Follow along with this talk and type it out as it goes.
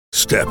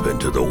Step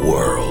into the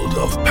world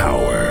of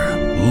power,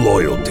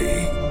 loyalty,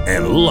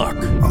 and luck.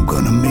 I'm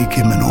gonna make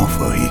him an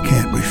offer he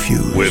can't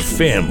refuse. With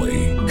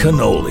family,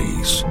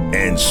 cannolis,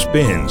 and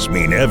spins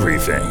mean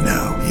everything.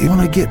 Now, you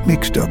wanna get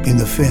mixed up in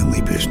the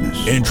family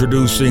business.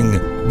 Introducing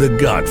The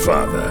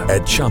Godfather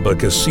at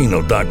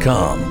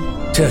ChumbaCasino.com.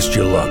 Test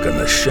your luck in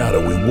the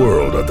shadowy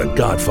world of The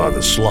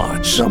Godfather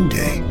slot.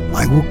 Someday,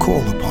 I will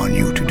call upon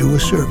you to do a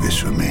service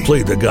for me.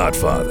 Play The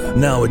Godfather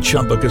now at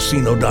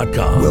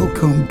ChumbaCasino.com.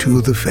 Welcome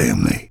to the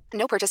family.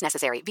 No purchase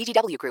necessary.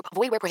 VGW Group.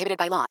 Void where prohibited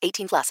by law.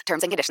 18 plus.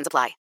 Terms and conditions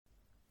apply.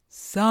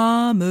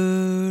 Summertime,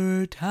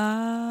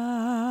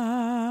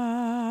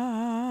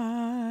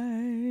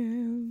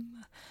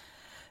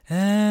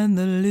 and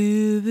the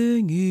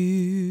living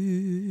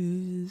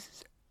is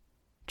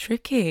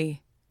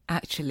tricky,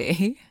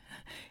 actually.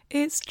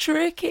 It's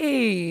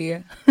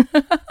tricky.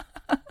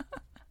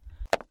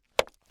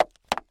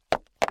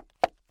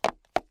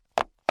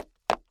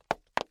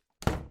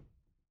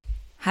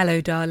 Hello,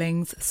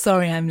 darlings.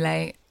 Sorry I'm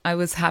late. I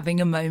was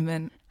having a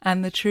moment.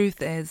 And the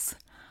truth is,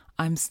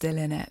 I'm still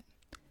in it.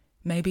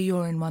 Maybe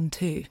you're in one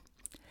too.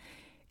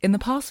 In the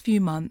past few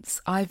months,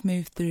 I've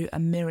moved through a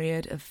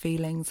myriad of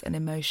feelings and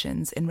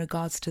emotions in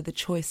regards to the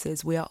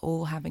choices we are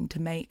all having to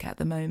make at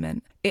the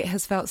moment. It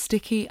has felt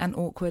sticky and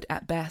awkward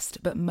at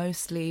best, but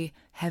mostly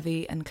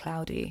heavy and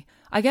cloudy.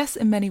 I guess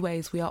in many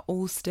ways we are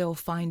all still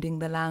finding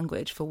the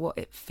language for what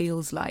it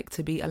feels like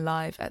to be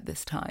alive at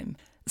this time.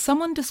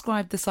 Someone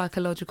described the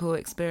psychological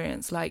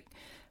experience like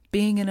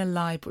being in a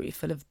library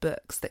full of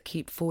books that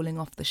keep falling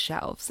off the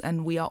shelves,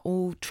 and we are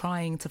all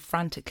trying to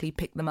frantically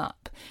pick them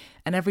up.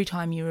 And every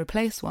time you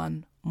replace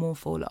one, more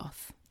fall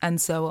off,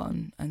 and so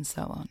on and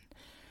so on.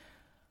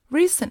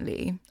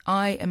 Recently,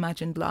 I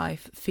imagined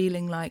life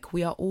feeling like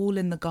we are all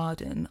in the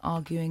garden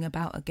arguing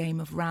about a game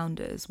of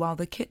rounders while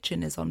the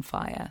kitchen is on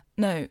fire.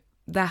 No,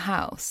 the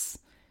house.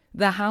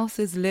 The house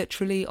is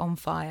literally on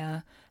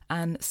fire,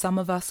 and some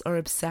of us are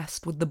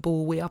obsessed with the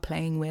ball we are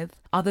playing with.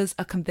 Others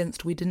are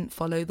convinced we didn't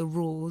follow the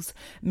rules.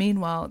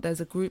 Meanwhile, there's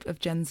a group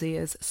of Gen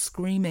Zers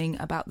screaming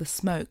about the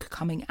smoke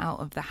coming out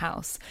of the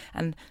house,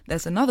 and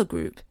there's another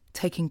group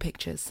taking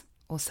pictures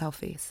or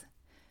selfies.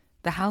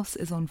 The house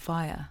is on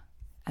fire,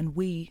 and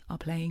we are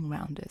playing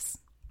rounders.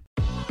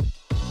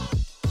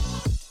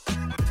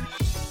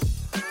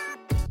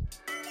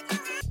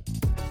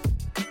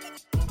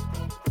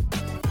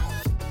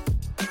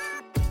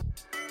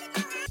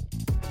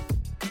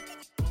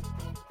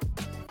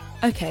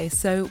 Okay,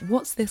 so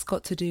what's this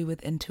got to do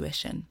with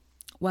intuition?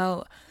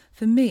 Well,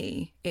 for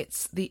me,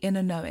 it's the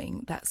inner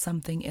knowing that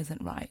something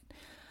isn't right.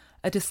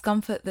 A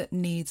discomfort that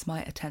needs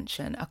my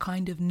attention, a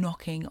kind of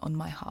knocking on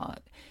my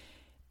heart.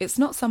 It's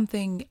not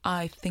something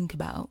I think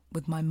about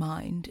with my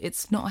mind.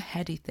 It's not a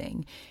heady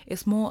thing.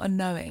 It's more a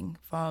knowing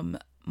from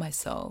my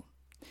soul.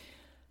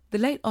 The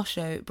late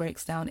Osho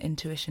breaks down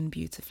intuition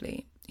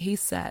beautifully. He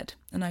said,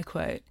 and I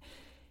quote,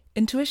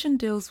 "Intuition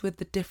deals with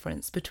the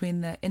difference between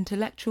the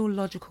intellectual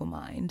logical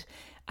mind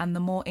and the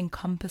more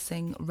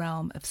encompassing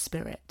realm of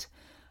spirit.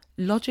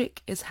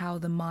 Logic is how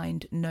the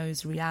mind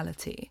knows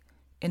reality.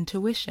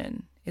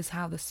 Intuition is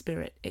how the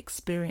spirit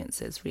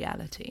experiences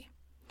reality."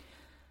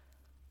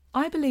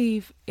 I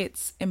believe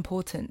it's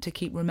important to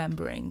keep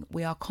remembering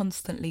we are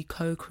constantly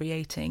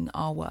co-creating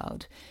our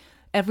world.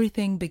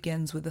 Everything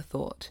begins with a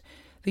thought.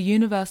 The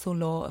universal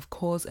law of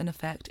cause and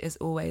effect is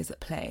always at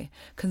play.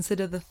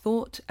 Consider the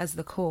thought as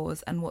the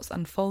cause and what's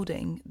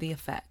unfolding the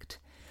effect.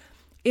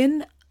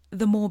 In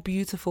The More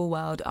Beautiful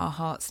World Our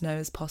Hearts Know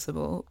Is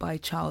Possible by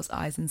Charles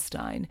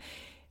Eisenstein,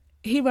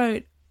 he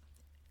wrote,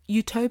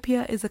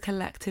 "Utopia is a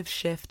collective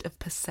shift of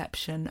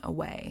perception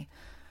away.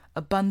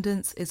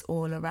 Abundance is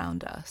all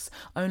around us.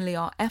 Only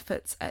our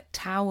efforts at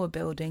tower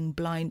building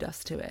blind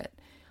us to it.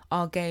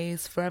 Our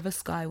gaze forever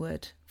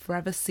skyward,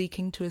 forever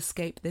seeking to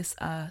escape this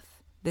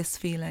earth, this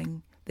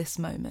feeling, this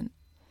moment."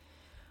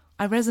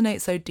 I resonate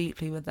so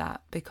deeply with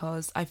that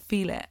because I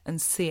feel it and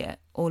see it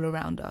all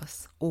around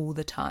us all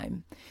the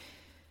time.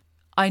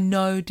 I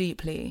know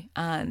deeply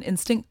and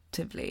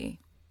instinctively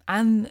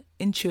and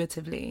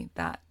intuitively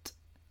that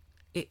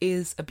it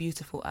is a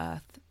beautiful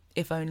earth,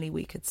 if only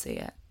we could see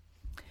it.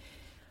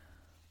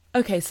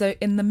 Okay, so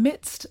in the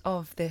midst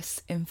of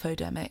this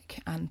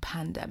infodemic and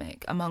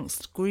pandemic,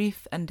 amongst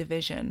grief and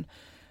division,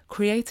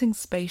 creating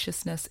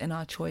spaciousness in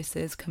our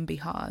choices can be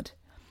hard.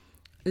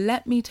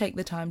 Let me take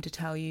the time to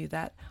tell you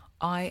that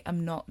I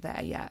am not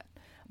there yet.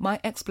 My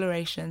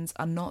explorations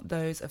are not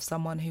those of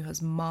someone who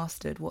has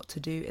mastered what to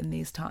do in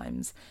these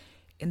times.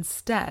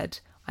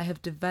 Instead, I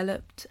have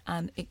developed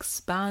and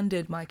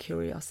expanded my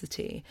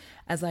curiosity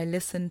as I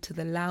listen to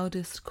the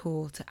loudest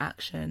call to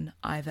action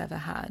I've ever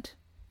had.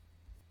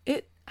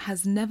 It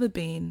has never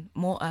been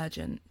more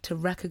urgent to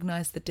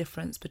recognize the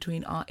difference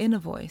between our inner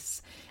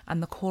voice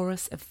and the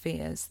chorus of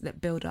fears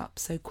that build up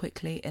so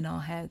quickly in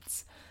our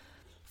heads.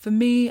 For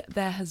me,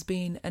 there has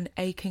been an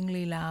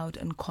achingly loud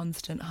and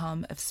constant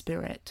hum of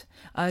spirit,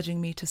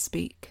 urging me to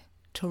speak,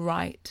 to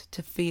write,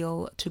 to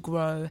feel, to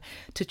grow,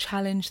 to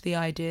challenge the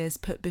ideas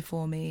put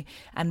before me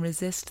and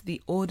resist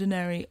the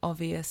ordinary,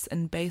 obvious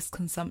and base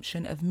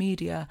consumption of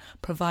media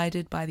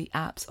provided by the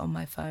apps on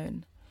my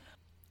phone.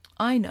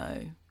 I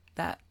know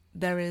that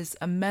there is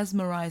a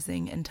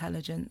mesmerizing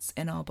intelligence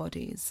in our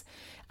bodies,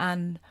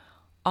 and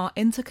our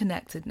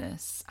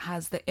interconnectedness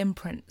has the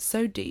imprint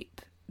so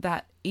deep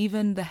that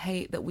even the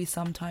hate that we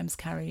sometimes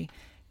carry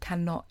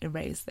cannot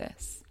erase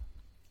this.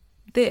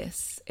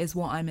 This is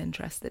what I'm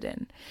interested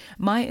in.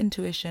 My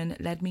intuition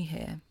led me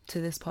here to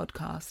this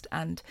podcast,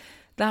 and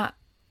that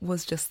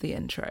was just the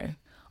intro.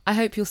 I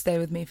hope you'll stay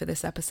with me for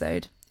this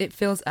episode. It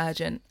feels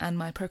urgent, and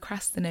my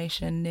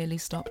procrastination nearly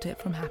stopped it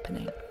from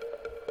happening.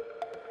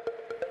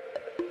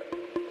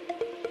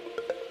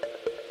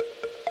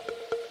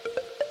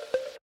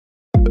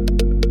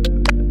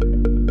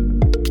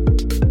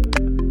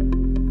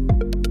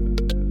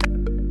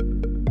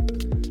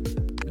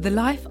 The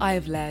life I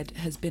have led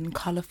has been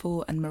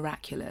colourful and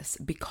miraculous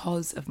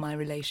because of my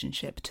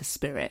relationship to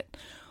spirit,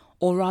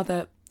 or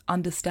rather,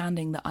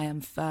 understanding that I am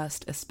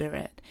first a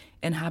spirit,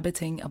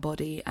 inhabiting a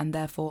body and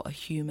therefore a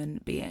human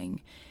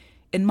being.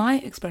 In my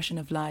expression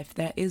of life,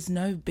 there is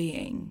no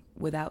being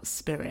without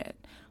spirit,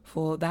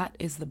 for that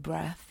is the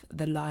breath,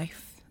 the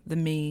life, the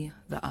me,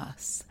 the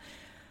us.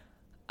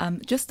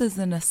 Just as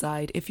an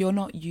aside, if you're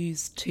not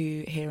used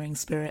to hearing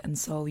spirit and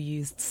soul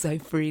used so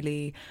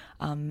freely,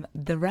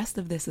 the rest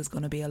of this is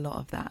going to be a lot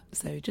of that.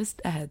 So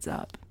just a heads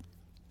up.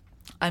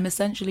 I'm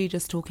essentially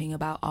just talking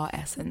about our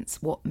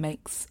essence, what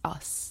makes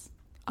us,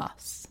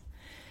 us.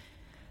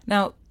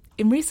 Now,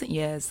 in recent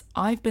years,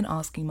 I've been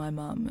asking my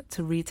mum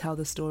to retell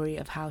the story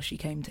of how she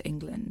came to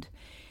England.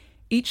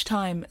 Each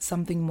time,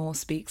 something more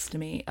speaks to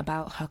me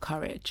about her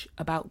courage,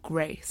 about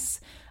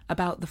grace,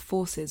 about the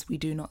forces we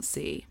do not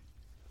see.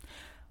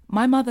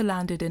 My mother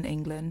landed in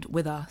England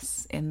with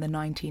us in the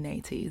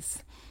 1980s.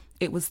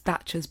 It was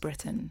Thatcher's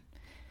Britain.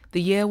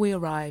 The year we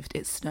arrived,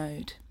 it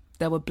snowed.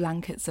 There were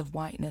blankets of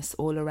whiteness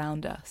all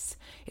around us.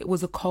 It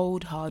was a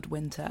cold, hard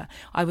winter.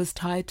 I was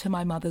tied to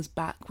my mother's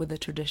back with a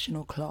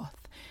traditional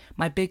cloth.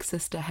 My big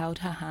sister held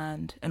her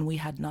hand, and we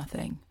had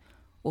nothing.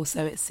 Or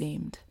so it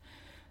seemed.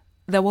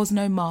 There was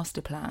no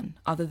master plan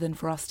other than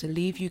for us to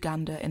leave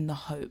Uganda in the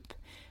hope.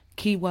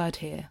 Key word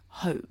here,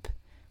 hope,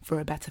 for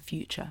a better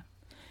future.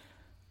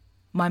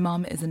 My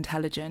mum is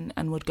intelligent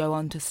and would go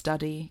on to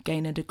study,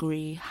 gain a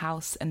degree,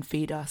 house and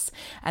feed us,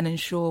 and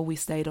ensure we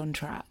stayed on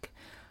track.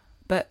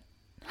 But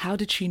how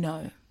did she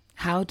know?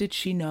 How did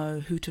she know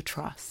who to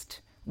trust,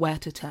 where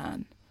to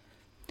turn?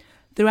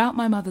 Throughout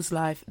my mother's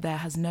life, there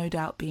has no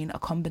doubt been a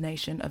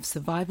combination of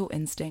survival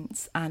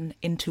instincts and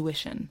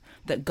intuition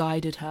that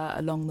guided her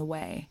along the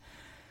way.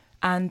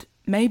 And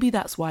maybe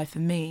that's why, for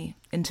me,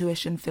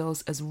 intuition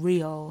feels as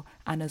real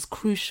and as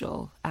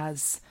crucial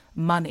as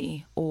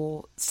money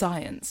or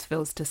science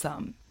feels to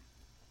some.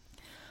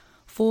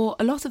 For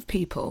a lot of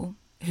people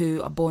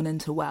who are born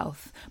into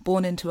wealth,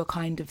 born into a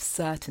kind of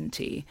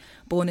certainty,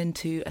 born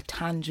into a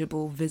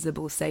tangible,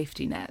 visible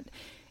safety net,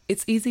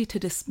 it's easy to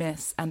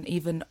dismiss and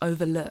even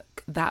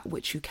overlook that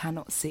which you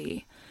cannot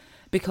see,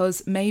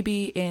 because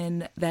maybe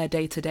in their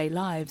day-to-day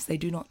lives they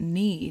do not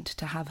need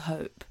to have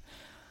hope.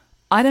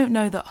 I don't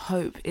know that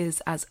hope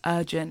is as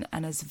urgent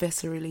and as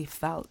viscerally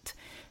felt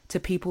to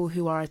people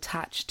who are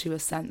attached to a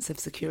sense of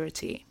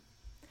security.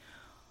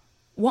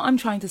 What I'm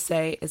trying to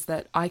say is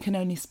that I can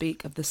only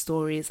speak of the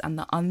stories and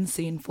the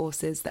unseen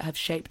forces that have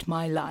shaped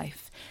my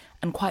life,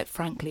 and quite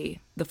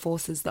frankly, the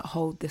forces that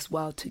hold this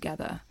world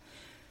together.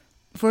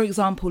 For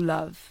example,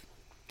 love.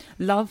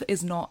 Love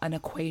is not an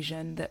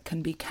equation that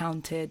can be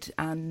counted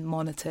and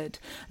monitored.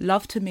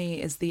 Love to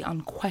me is the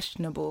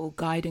unquestionable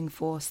guiding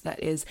force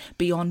that is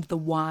beyond the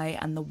why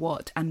and the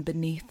what and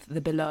beneath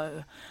the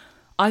below.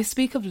 I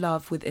speak of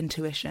love with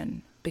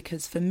intuition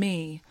because for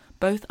me,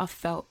 both are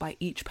felt by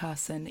each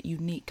person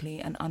uniquely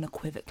and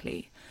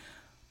unequivocally.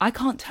 I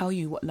can't tell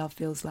you what love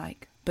feels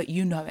like, but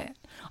you know it.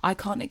 I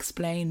can't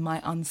explain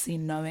my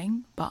unseen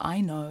knowing, but I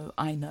know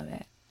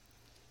it.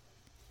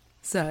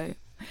 So,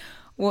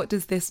 what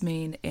does this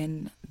mean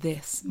in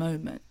this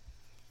moment?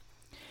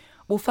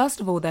 Well, first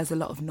of all, there's a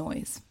lot of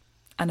noise,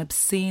 an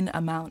obscene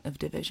amount of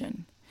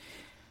division.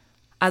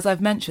 As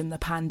I've mentioned, the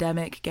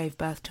pandemic gave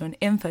birth to an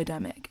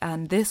infodemic,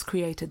 and this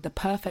created the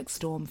perfect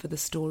storm for the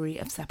story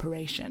of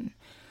separation.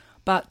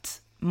 But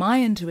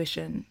my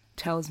intuition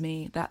tells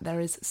me that there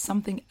is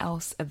something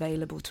else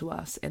available to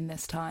us in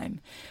this time.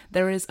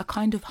 There is a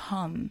kind of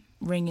hum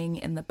ringing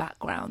in the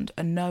background,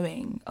 a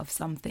knowing of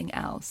something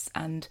else,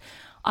 and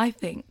I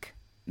think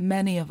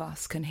many of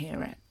us can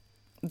hear it,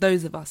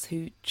 those of us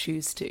who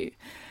choose to.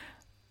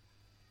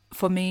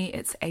 For me,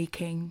 it's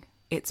aching.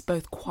 It's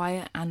both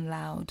quiet and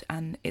loud,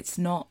 and it's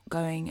not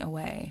going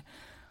away.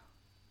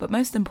 But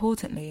most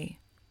importantly,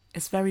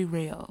 it's very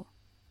real.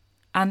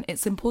 And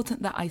it's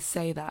important that I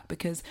say that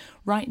because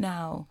right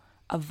now,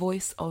 a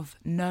voice of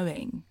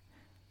knowing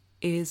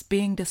is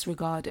being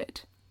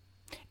disregarded.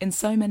 In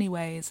so many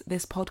ways,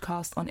 this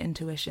podcast on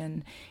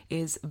intuition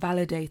is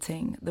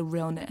validating the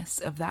realness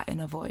of that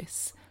inner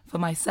voice for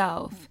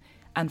myself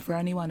and for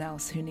anyone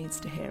else who needs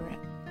to hear it.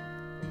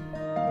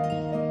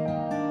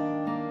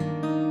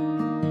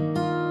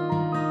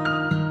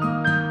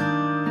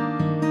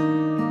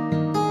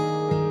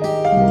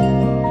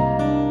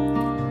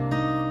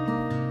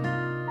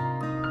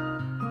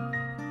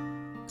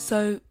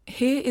 So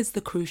here is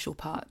the crucial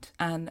part,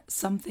 and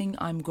something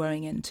I'm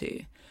growing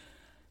into.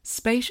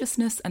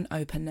 Spaciousness and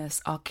openness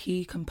are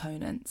key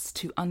components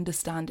to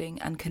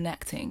understanding and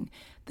connecting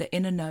the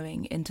inner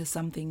knowing into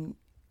something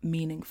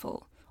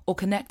meaningful, or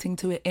connecting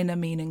to it in a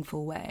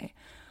meaningful way.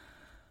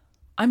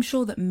 I'm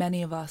sure that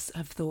many of us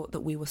have thought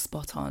that we were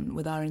spot on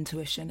with our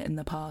intuition in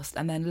the past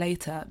and then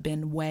later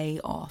been way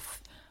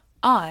off.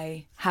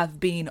 I have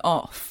been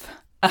off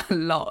a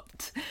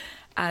lot,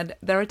 and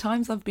there are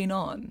times I've been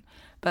on,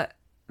 but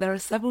there are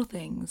several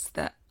things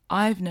that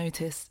I've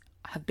noticed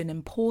have been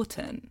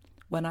important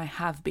when I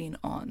have been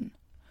on.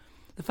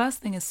 The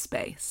first thing is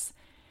space.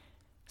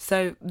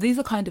 So these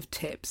are kind of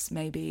tips,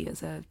 maybe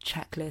as a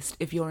checklist,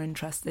 if you're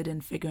interested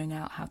in figuring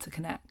out how to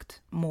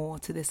connect more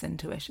to this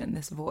intuition,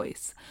 this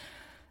voice.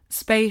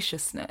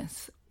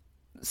 Spaciousness,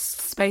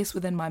 space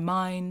within my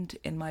mind,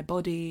 in my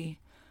body,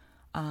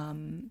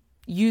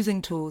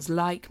 using tools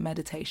like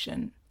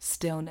meditation,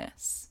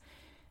 stillness,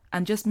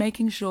 and just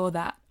making sure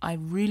that I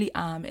really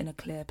am in a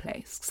clear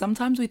place.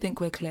 Sometimes we think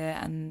we're clear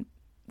and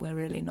we're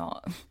really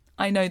not.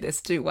 I know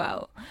this too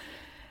well.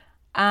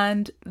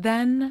 And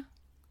then,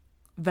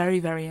 very,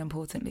 very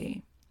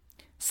importantly,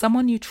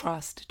 someone you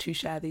trust to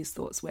share these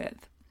thoughts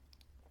with.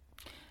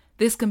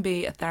 This can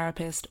be a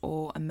therapist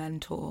or a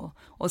mentor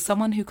or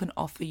someone who can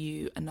offer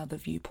you another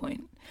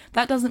viewpoint.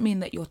 That doesn't mean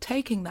that you're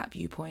taking that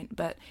viewpoint,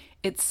 but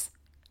it's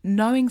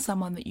knowing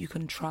someone that you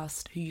can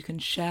trust, who you can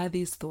share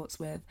these thoughts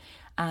with,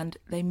 and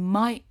they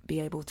might be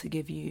able to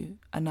give you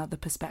another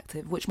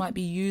perspective, which might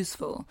be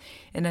useful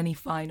in any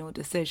final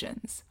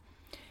decisions.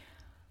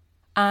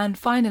 And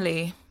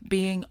finally,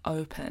 being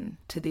open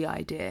to the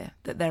idea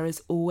that there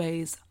is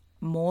always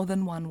more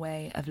than one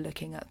way of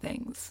looking at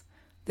things.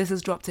 This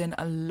has dropped in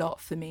a lot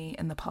for me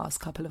in the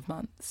past couple of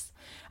months,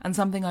 and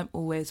something I'm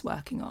always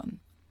working on.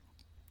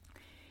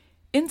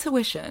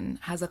 Intuition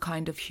has a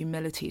kind of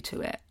humility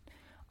to it.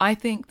 I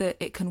think that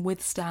it can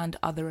withstand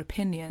other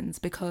opinions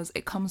because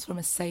it comes from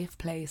a safe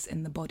place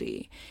in the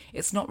body.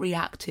 It's not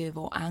reactive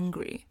or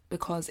angry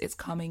because it's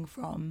coming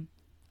from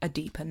a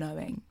deeper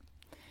knowing.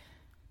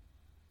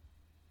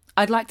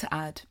 I'd like to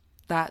add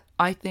that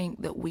I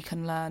think that we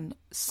can learn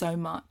so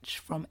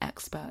much from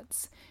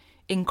experts,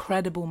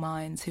 incredible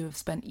minds who have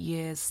spent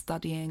years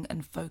studying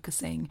and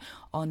focusing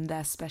on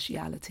their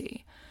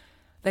speciality.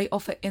 They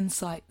offer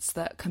insights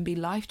that can be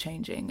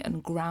life-changing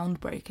and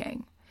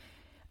groundbreaking.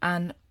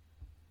 And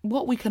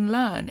what we can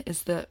learn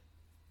is that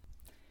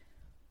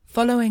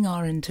following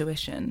our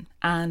intuition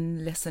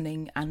and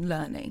listening and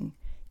learning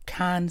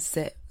can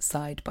sit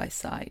side by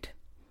side.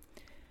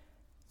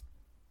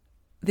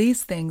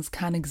 These things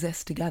can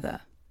exist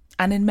together,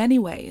 and in many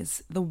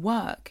ways, the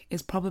work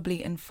is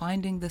probably in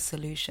finding the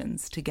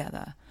solutions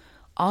together,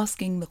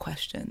 asking the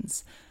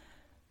questions,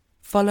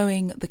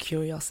 following the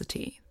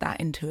curiosity that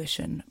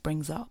intuition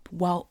brings up,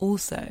 while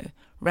also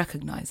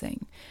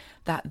recognizing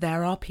that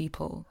there are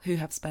people who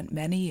have spent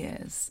many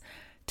years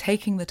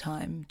taking the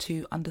time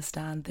to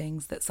understand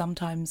things that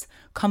sometimes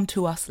come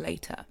to us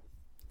later.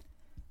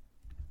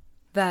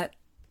 That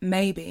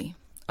maybe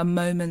a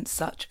moment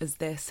such as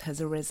this has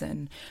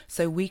arisen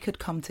so we could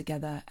come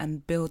together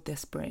and build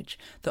this bridge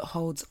that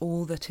holds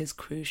all that is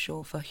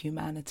crucial for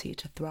humanity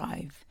to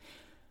thrive.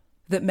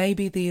 That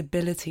maybe the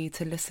ability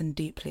to listen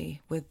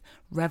deeply with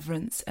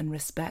reverence and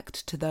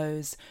respect to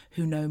those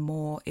who know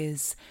more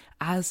is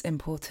as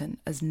important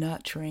as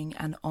nurturing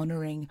and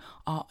honouring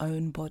our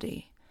own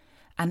body.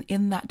 And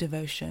in that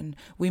devotion,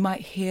 we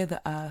might hear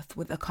the earth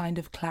with a kind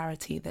of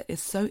clarity that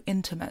is so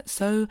intimate,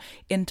 so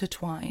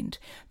intertwined,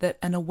 that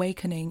an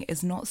awakening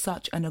is not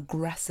such an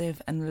aggressive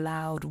and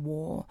loud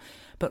war,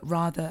 but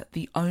rather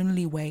the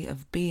only way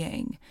of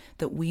being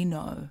that we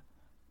know,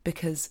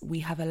 because we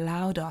have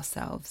allowed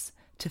ourselves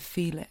to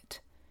feel it,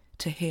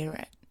 to hear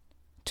it,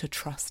 to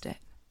trust it.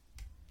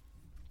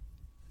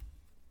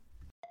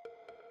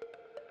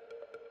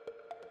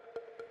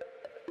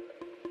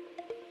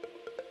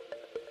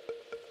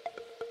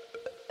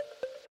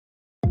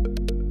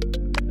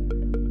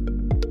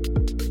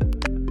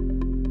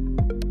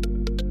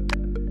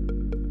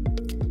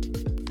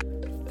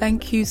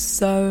 Thank you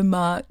so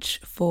much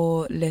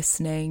for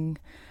listening.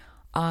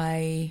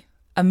 I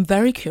am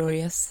very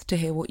curious to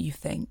hear what you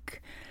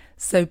think.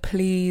 So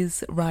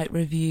please write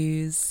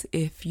reviews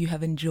if you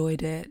have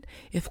enjoyed it,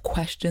 if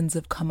questions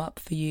have come up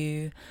for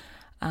you.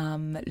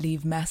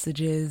 Leave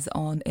messages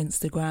on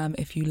Instagram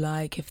if you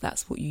like, if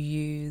that's what you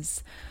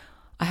use.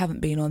 I haven't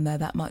been on there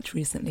that much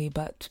recently,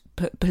 but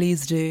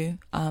please do.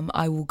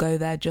 I will go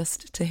there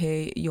just to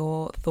hear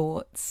your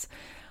thoughts.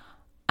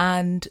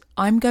 And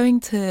I'm going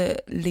to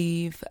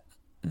leave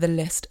the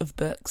list of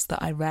books that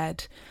I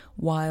read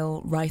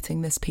while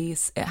writing this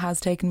piece. It has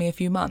taken me a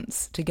few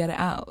months to get it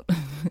out.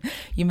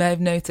 You may have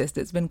noticed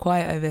it's been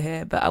quiet over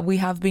here, but we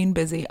have been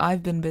busy.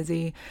 I've been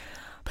busy.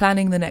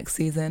 planning the next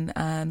season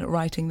and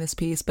writing this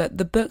piece. But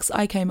the books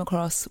I came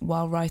across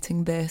while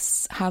writing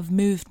this have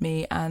moved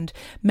me and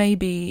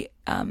maybe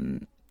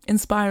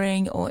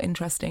inspiring or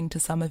interesting to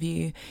some of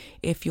you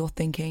if you're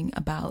thinking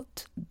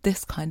about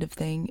this kind of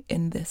thing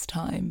in this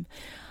time.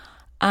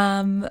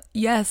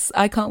 Yes,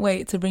 I can't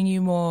wait to bring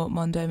you more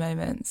Mondo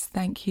moments.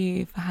 Thank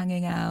you for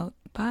hanging out.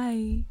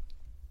 Bye.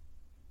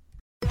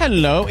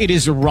 Hello, it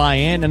is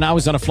Ryan, and I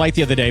was on a flight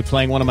the other day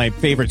playing one of my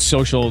favorite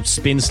social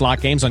spin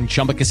slot games on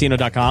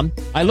ChumbaCasino.com.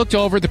 I looked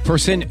over at the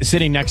person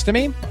sitting next to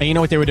me, and you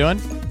know what they were doing?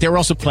 They were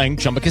also playing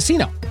Chumba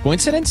Casino.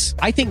 Coincidence?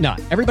 I think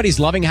not. Everybody's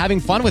loving having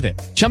fun with it.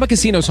 Chumba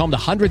Casino is home to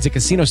hundreds of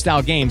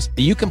casino-style games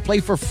that you can play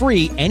for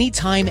free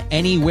anytime,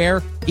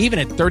 anywhere, even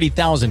at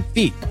 30,000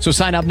 feet. So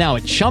sign up now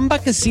at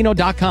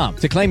ChumbaCasino.com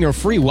to claim your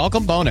free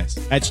welcome bonus.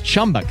 That's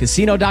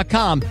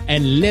ChumbaCasino.com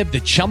and live the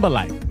Chumba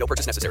life. No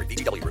purchase necessary.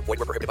 VGW Group. Void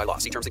where prohibited by law.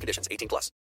 See terms and conditions. 18+.